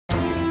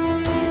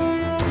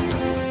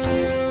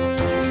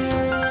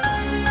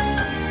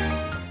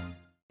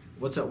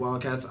What's up,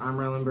 Wildcats? I'm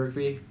Rylan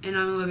Berkby. And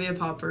I'm Olivia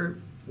Popper.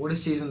 What a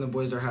season the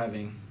boys are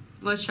having.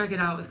 Let's check it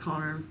out with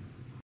Connor.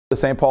 The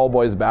St. Paul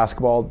boys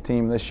basketball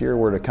team this year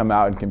were to come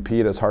out and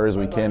compete as hard as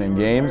we can in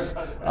games.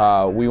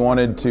 We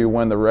wanted to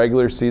win the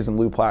regular season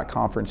Lou Platte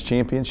Conference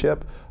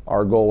Championship.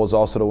 Our goal was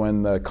also to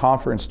win the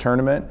conference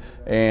tournament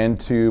and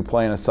to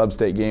play in a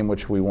sub-state game,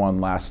 which we won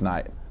last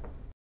night.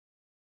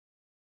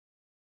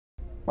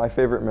 My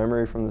favorite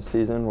memory from the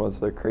season was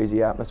the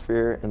crazy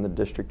atmosphere in the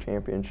district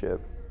championship.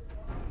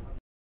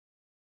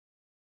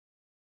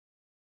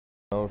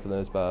 For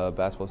this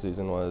basketball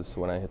season was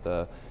when I hit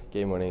the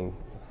game-winning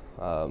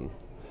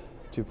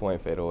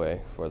 2-point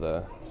fadeaway for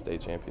the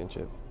state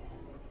championship.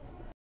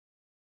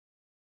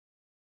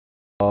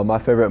 My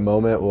favorite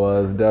moment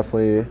was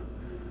definitely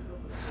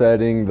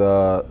setting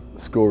the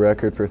school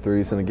record for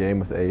threes in a game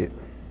with 8.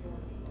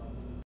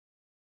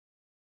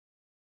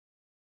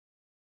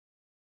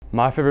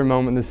 My favorite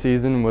moment this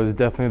season was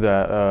definitely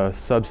that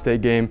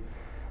sub-state game.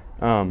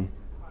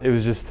 It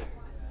was just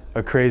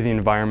a crazy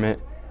environment,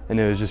 and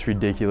it was just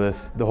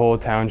ridiculous. The whole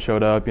town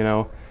showed up, you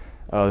know.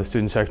 The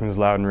student section was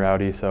loud and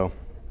rowdy, so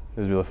it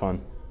was really fun.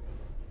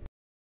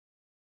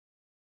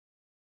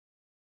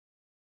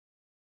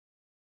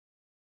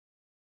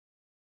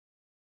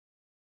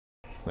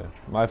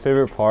 My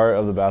favorite part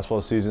of the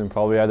basketball season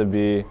probably had to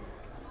be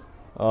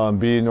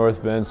beating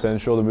North Bend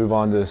Central to move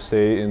on to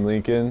state in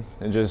Lincoln,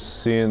 and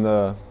just seeing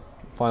the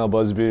final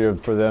buzzer beater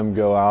for them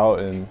go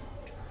out and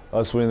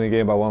us winning the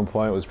game by 1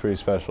 point was pretty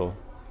special.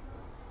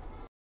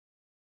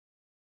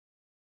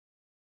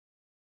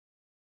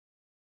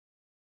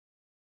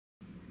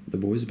 The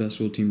boys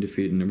basketball team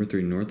defeated number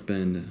 3 North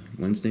Bend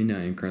Wednesday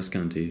night in cross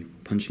county,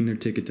 punching their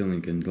ticket to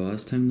Lincoln. The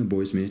last time the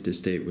boys made it to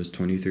state was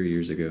 23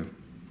 years ago.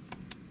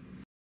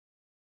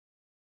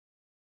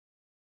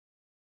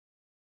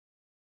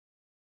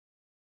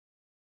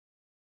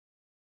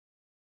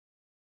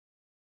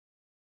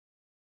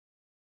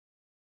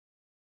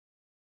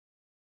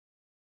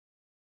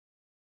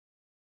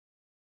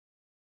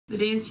 The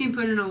dance team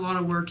put in a lot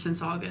of work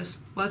since August.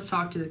 Let's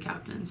talk to the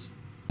captains.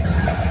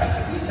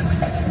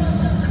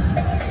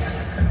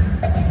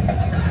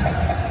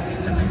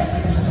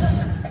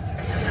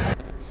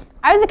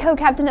 I was a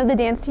co-captain of the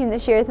dance team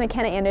this year with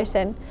McKenna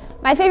Anderson.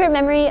 My favorite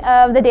memory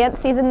of the dance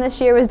season this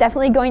year was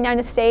definitely going down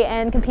to state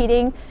and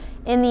competing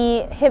in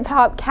the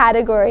hip-hop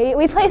category.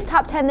 We placed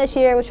top 10 this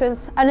year, which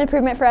was an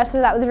improvement for us,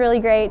 so that was really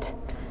great.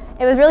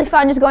 It was really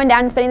fun just going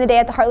down and spending the day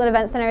at the Heartland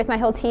Event Center with my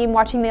whole team,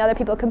 watching the other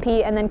people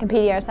compete and then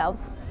competing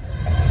ourselves.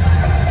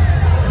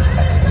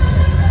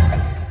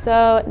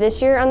 So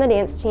this year on the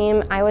dance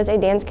team, I was a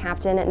dance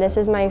captain, and this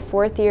is my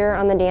 4th year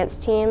on the dance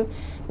team.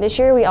 This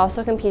year we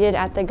also competed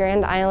at the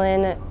Grand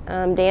Island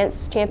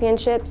Dance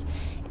Championships,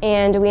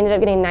 and we ended up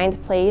getting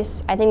 9th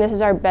place. I think this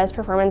is our best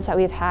performance that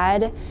we've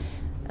had.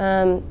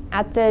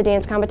 At the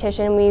dance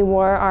competition, we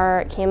wore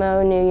our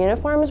camo new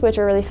uniforms, which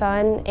were really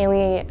fun,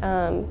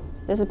 and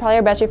this is probably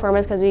our best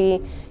performance because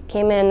we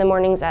came in the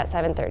mornings at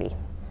 7:30.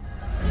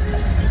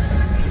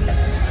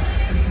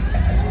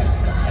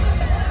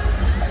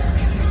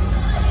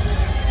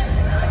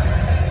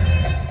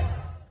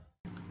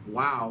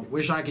 Wow,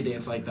 wish I could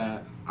dance like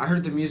that. I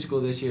heard the musical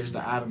this year is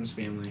The Addams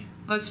Family.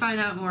 Let's find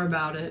out more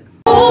about it.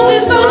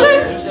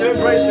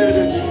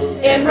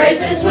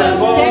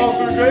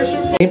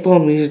 St. Paul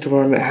Music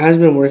Department has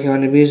been working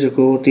on the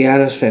musical The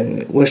Addams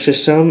Family, which to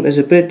some is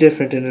a bit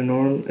different than the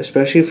norm,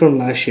 especially from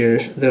last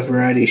year's The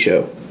Variety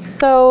Show.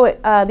 So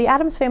the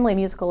Addams Family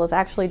musical is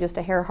actually just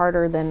a hair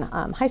harder than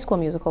High School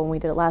Musical when we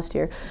did it last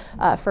year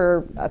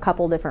for a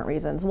couple different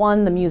reasons.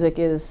 One, the music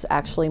is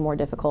actually more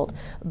difficult,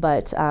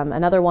 but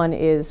another one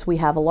is we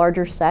have a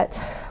larger set.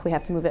 We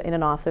have to move it in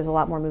and off. There's a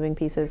lot more moving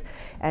pieces,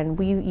 and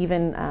we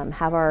even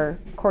have our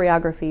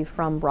choreography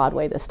from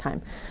Broadway this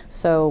time.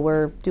 So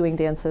we're doing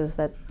dances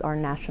that are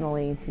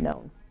nationally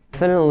known.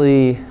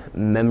 Definitely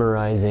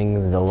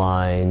memorizing the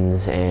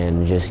lines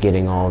and just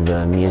getting all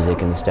the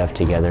music and stuff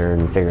together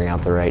and figuring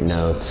out the right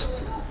notes.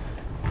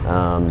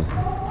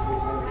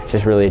 It's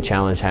just really a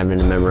challenge having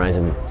to memorize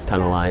a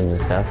ton of lines and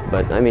stuff,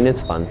 but I mean,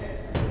 it's fun.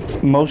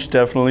 Most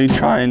definitely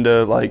trying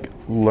to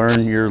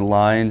learn your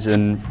lines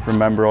and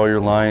remember all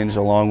your lines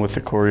along with the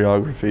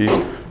choreography.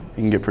 It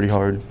can get pretty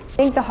hard. I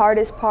think the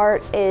hardest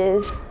part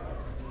is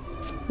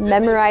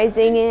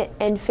memorizing it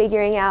and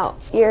figuring out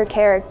your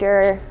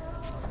character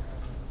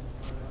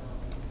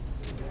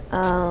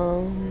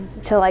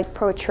to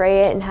portray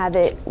it and have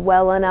it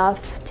well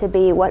enough to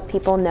be what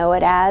people know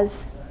it as.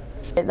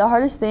 The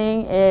hardest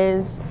thing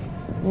is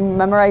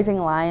memorizing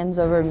lines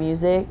over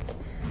music,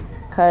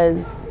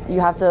 because you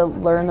have to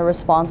learn the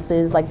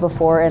responses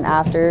before and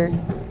after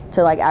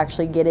to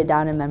actually get it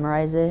down and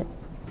memorize it.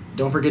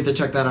 Don't forget to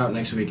check that out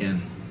next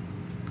weekend.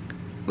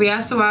 We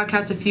asked the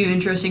Wildcats a few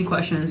interesting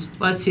questions.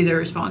 Let's see their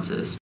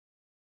responses.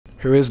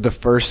 Who is the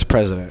first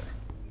president?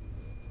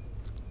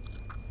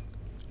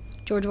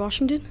 George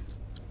Washington.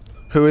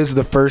 Who is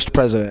the first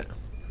president?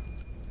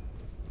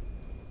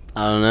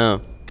 I don't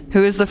know.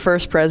 Who is the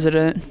first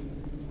president?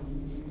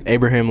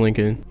 Abraham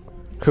Lincoln.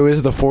 Who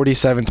is the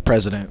 47th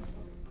president?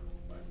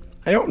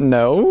 I don't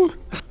know.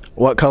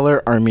 What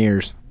color are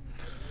mirrors?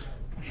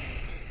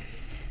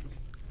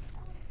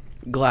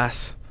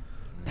 Glass.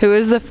 Who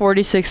is the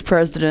 46th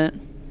president?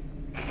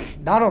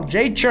 Donald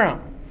J.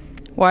 Trump.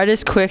 Why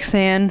does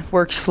quicksand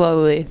work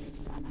slowly?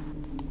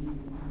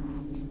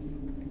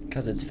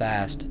 Because it's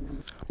fast.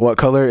 What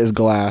color is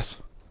glass?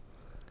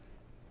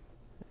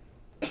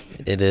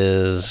 It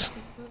is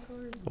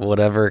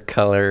whatever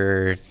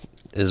color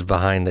is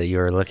behind it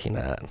you're looking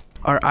at.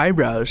 Are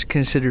eyebrows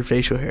considered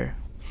facial hair?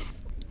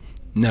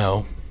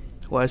 No.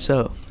 Why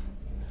so?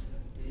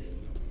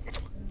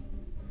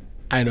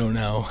 I don't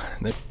know.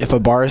 If a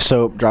bar of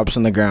soap drops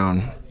on the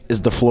ground,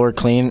 is the floor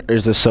clean or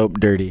is the soap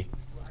dirty?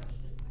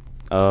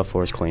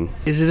 Floor's clean.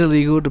 Is it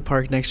illegal to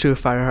park next to a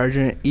fire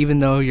hydrant even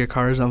though your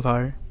car is on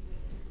fire?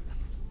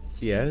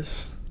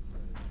 Yes.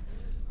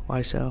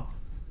 Why so?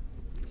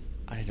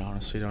 I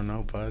honestly don't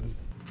know, bud.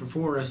 For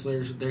 4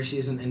 wrestlers, their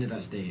season ended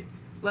at state.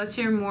 Let's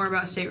hear more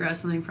about state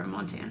wrestling from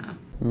Montana.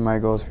 My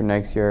goals for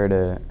next year are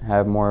to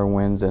have more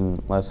wins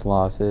and less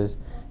losses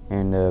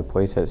and to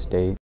place at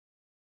state.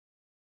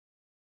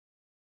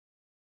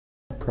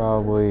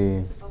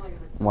 Probably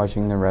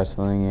watching the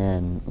wrestling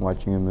and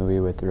watching a movie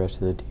with the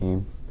rest of the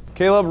team.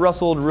 Caleb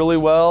wrestled really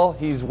well.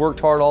 He's worked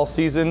hard all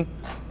season,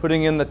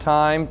 putting in the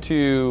time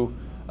to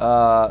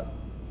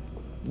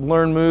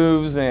learn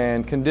moves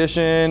and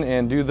condition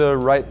and do the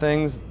right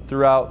things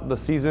throughout the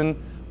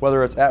season,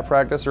 whether it's at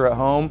practice or at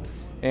home.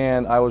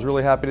 And I was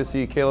really happy to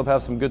see Caleb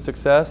have some good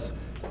success,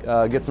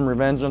 get some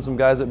revenge on some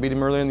guys that beat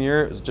him earlier in the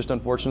year. It was just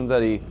unfortunate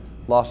that he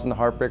lost in the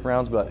heartbreak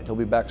rounds, but he'll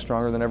be back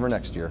stronger than ever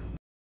next year.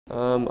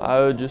 I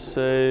would just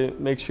say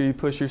make sure you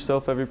push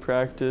yourself every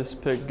practice,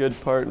 pick good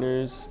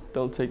partners,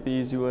 don't take the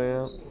easy way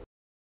out.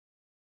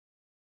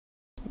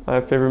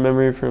 My favorite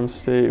memory from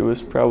state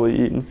was probably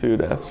eating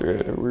food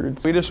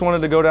afterwards. We just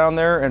wanted to go down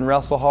there and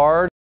wrestle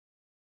hard.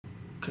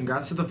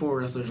 Congrats to the 4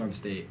 wrestlers on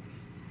state.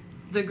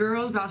 The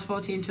girls'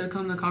 basketball team took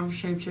home the conference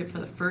championship for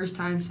the first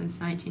time since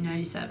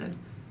 1997.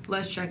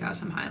 Let's check out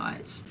some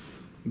highlights.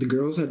 The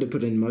girls had to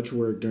put in much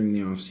work during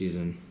the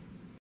offseason.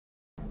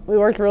 We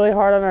worked really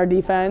hard on our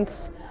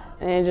defense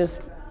and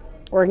just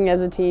working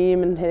as a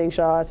team and hitting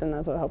shots, and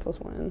that's what helped us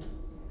win.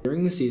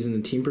 During the season,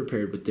 the team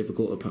prepared with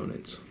difficult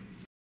opponents.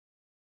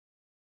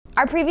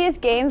 Our previous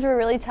games were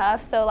really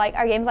tough, so like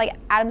our games like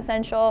Adams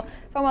Central,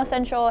 Fillmore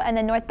Central, and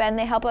then North Bend,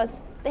 they helped us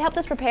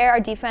prepare our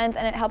defense,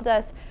 and it helped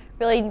us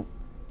really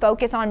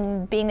focus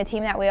on being the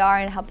team that we are,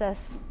 and it helped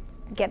us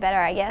get better,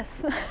 I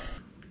guess.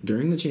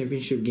 During the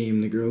championship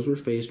game, the girls were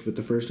faced with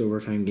the first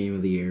overtime game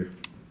of the year.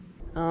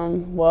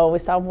 Well, we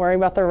stopped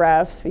worrying about the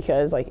refs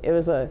because it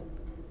was a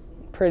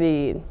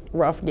pretty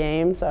rough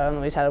game, so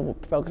we just had to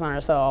focus on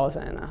ourselves,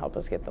 and that helped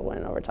us get the win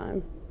in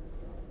overtime.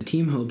 The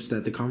team hopes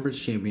that the conference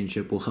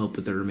championship will help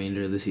with the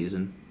remainder of the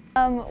season.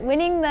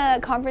 Winning the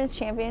conference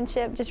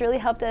championship just really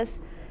helped us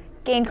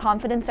gain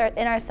confidence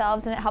in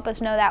ourselves, and it helped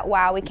us know that,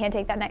 wow, we can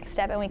take that next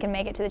step and we can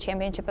make it to the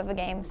championship of a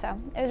game. So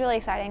it was really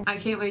exciting. I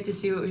can't wait to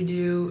see what we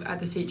do at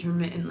the state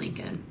tournament in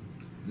Lincoln.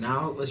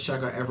 Now let's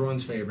check out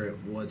everyone's favorite,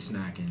 what's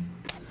snacking.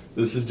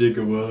 This is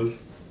Jacob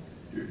Wells.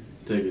 Here,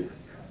 take it.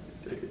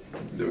 Take it.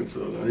 You're doing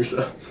so on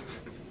yourself.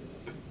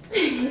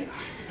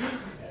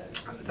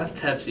 That's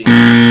Pepsi.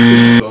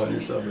 On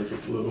yourself, it's a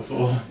little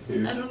full.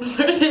 Here. I don't know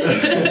what it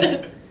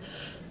is.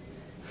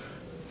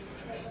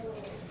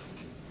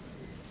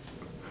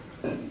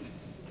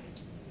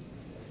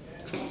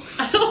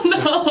 I don't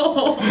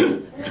know.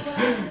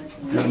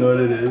 You don't know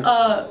what it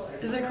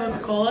is? Is it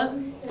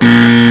Coca-Cola?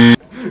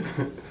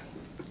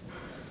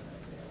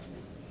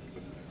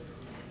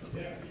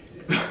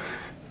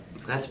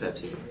 That's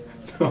Pepsi.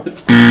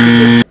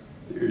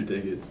 Here,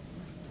 take it.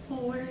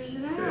 Well, where is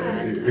it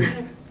at?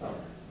 Here.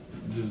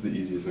 This is the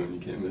easiest one, you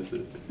can't miss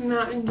it.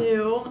 Mountain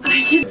Dew.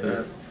 I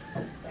can.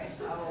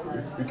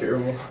 Be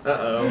careful.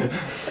 Uh-oh.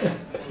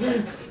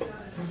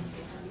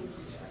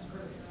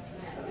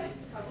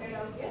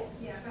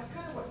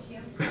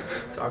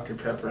 Dr.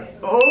 Pepper.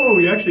 Oh,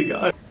 you actually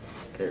got it.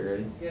 Okay,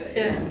 ready?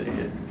 Yeah. Take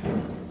it.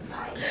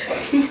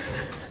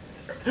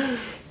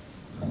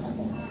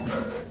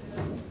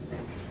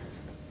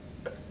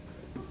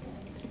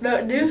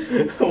 Mountain Dew?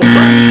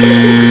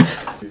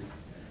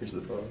 Here's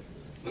the phone.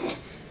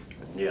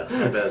 Yeah,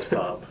 I bet it's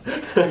pop.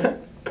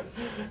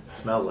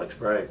 Smells like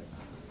Sprite.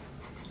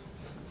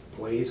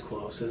 Boy, he's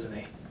close, isn't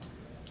he?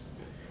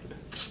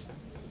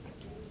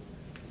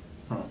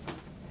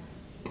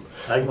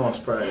 I can go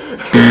Sprite.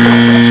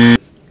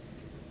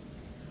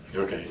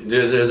 Okay,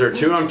 is there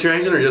two I'm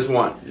changing or just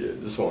one? Yeah,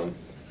 just one.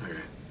 Okay.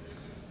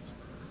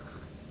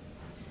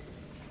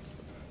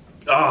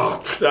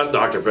 Oh, that's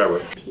Dr.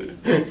 Pepper.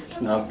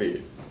 It's not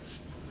me.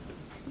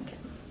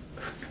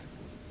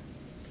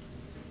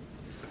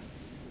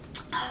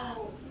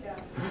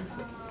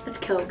 It's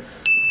Coke.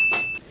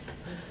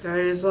 Do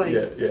I just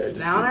Yeah, just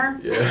downer?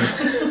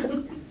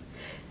 Yeah.